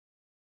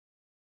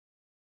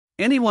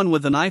Anyone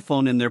with an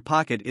iPhone in their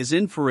pocket is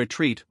in for a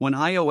treat when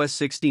iOS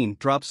 16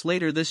 drops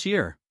later this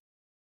year.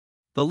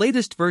 The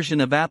latest version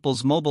of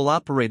Apple's mobile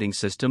operating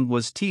system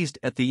was teased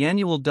at the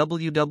annual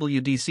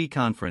WWDC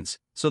conference,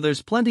 so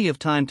there's plenty of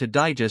time to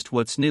digest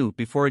what's new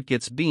before it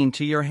gets beamed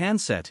to your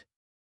handset.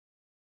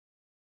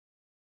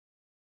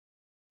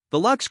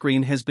 The lock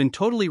screen has been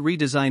totally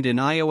redesigned in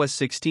iOS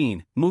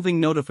 16, moving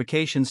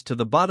notifications to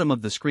the bottom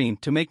of the screen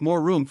to make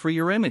more room for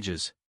your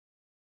images.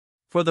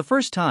 For the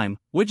first time,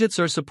 widgets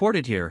are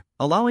supported here,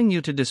 allowing you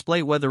to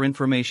display weather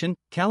information,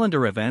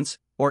 calendar events,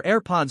 or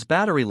AirPods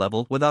battery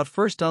level without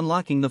first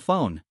unlocking the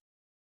phone.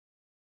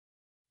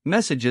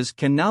 Messages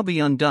can now be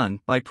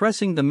undone by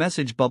pressing the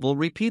message bubble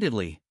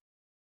repeatedly.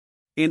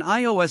 In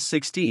iOS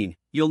 16,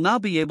 you'll now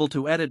be able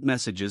to edit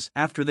messages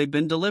after they've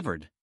been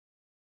delivered.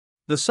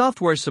 The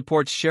software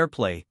supports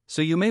SharePlay,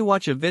 so you may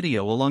watch a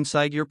video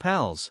alongside your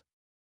pals.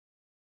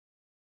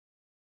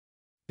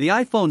 The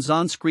iPhone's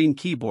on-screen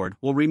keyboard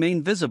will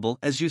remain visible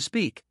as you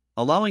speak,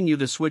 allowing you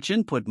to switch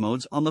input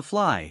modes on the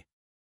fly.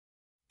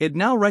 It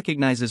now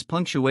recognizes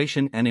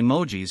punctuation and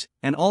emojis,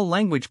 and all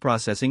language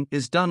processing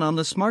is done on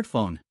the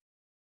smartphone.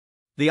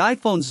 The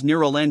iPhone's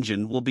neural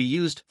engine will be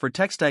used for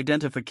text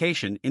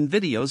identification in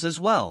videos as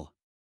well.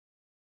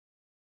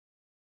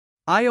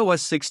 iOS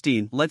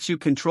 16 lets you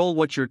control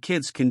what your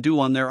kids can do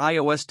on their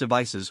iOS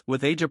devices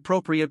with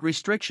age-appropriate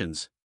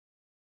restrictions.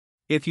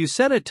 If you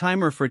set a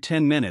timer for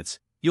 10 minutes,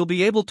 you'll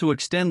be able to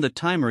extend the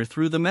timer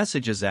through the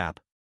Messages app.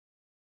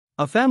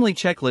 A family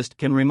checklist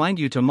can remind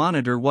you to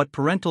monitor what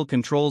parental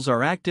controls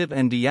are active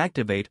and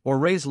deactivate or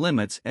raise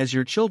limits as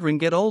your children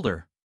get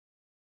older.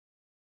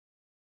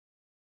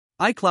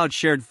 iCloud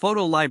Shared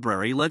Photo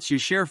Library lets you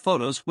share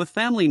photos with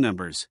family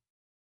members.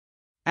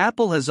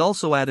 Apple has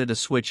also added a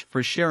switch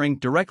for sharing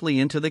directly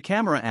into the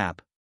Camera app.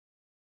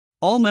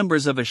 All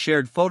members of a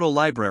shared photo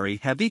library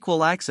have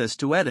equal access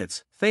to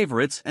edits,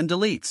 favorites, and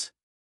deletes.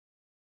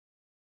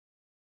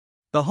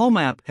 The Home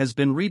app has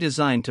been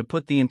redesigned to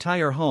put the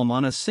entire home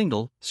on a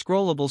single,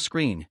 scrollable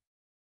screen.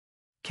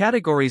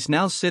 Categories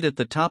now sit at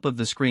the top of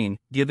the screen,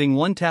 giving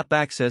one-tap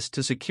access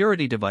to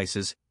security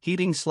devices,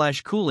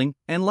 heating/cooling,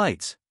 and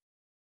lights.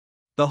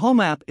 The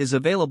Home app is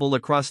available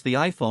across the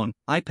iPhone,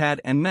 iPad,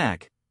 and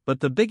Mac,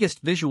 but the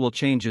biggest visual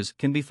changes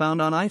can be found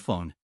on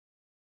iPhone.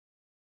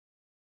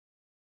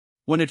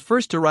 When it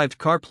first arrived,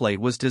 CarPlay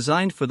was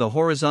designed for the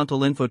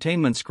horizontal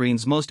infotainment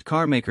screens most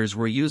car makers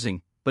were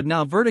using, but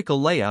now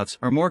vertical layouts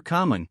are more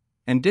common,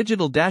 and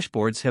digital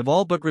dashboards have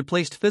all but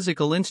replaced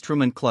physical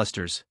instrument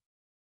clusters.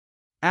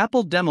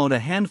 Apple demoed a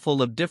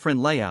handful of different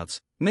layouts,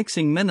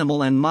 mixing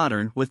minimal and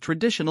modern with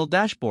traditional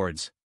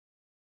dashboards.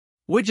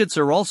 Widgets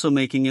are also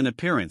making an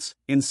appearance,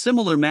 in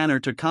similar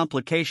manner to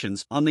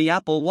complications on the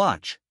Apple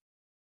Watch.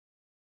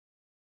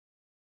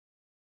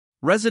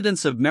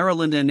 Residents of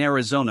Maryland and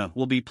Arizona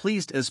will be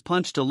pleased as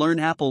Punch to learn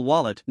Apple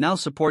Wallet now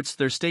supports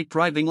their state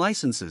driving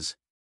licenses.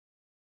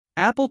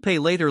 Apple Pay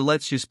Later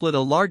lets you split a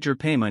larger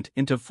payment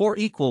into 4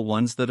 equal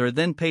ones that are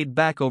then paid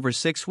back over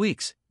 6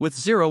 weeks, with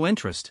 0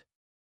 interest.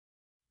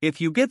 If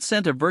you get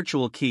sent a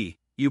virtual key,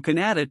 you can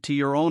add it to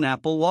your own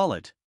Apple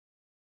Wallet.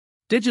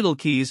 Digital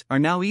keys are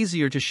now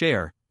easier to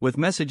share, with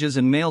messages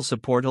and mail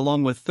support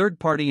along with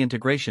third-party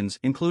integrations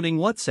including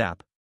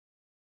WhatsApp.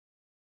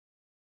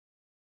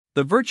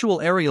 The virtual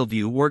aerial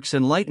view works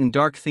in light and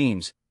dark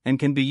themes, and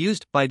can be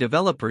used by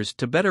developers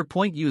to better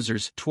point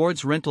users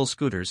towards rental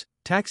scooters,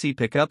 taxi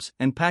pickups,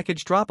 and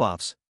package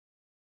drop-offs.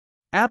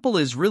 Apple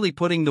is really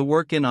putting the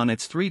work in on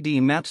its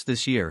 3D maps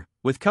this year,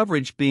 with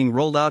coverage being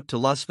rolled out to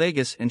Las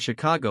Vegas and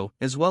Chicago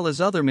as well as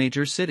other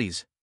major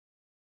cities.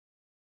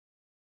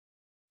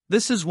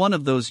 This is one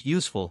of those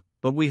useful,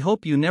 but we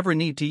hope you never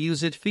need to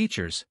use it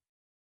features.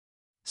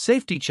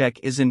 Safety Check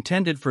is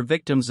intended for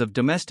victims of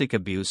domestic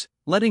abuse,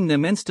 letting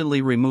them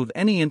instantly remove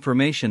any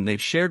information they've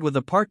shared with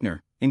a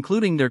partner,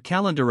 including their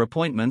calendar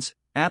appointments,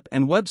 app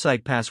and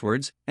website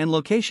passwords, and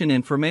location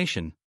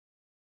information.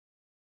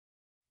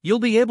 You'll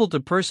be able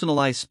to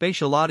personalize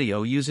spatial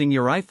audio using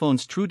your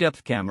iPhone's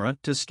TrueDepth camera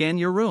to scan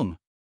your room.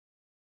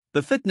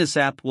 The Fitness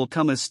app will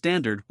come as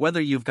standard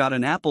whether you've got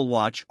an Apple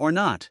Watch or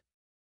not.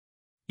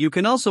 You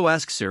can also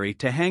ask Siri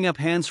to hang up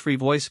hands-free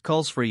voice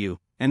calls for you,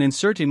 and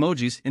insert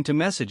emojis into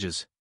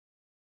messages.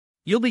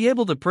 You'll be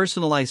able to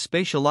personalize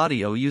spatial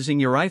audio using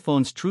your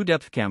iPhone's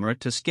TrueDepth camera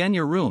to scan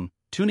your room,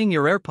 tuning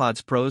your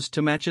AirPods Pros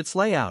to match its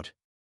layout.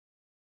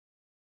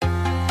 I'm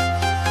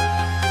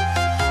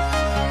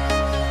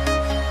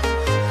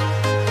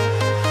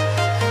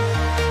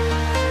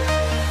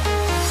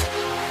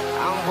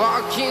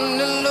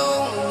walking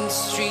alone, the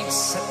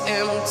streets are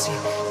empty.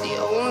 The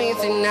only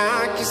thing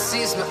I can see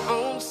is my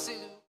own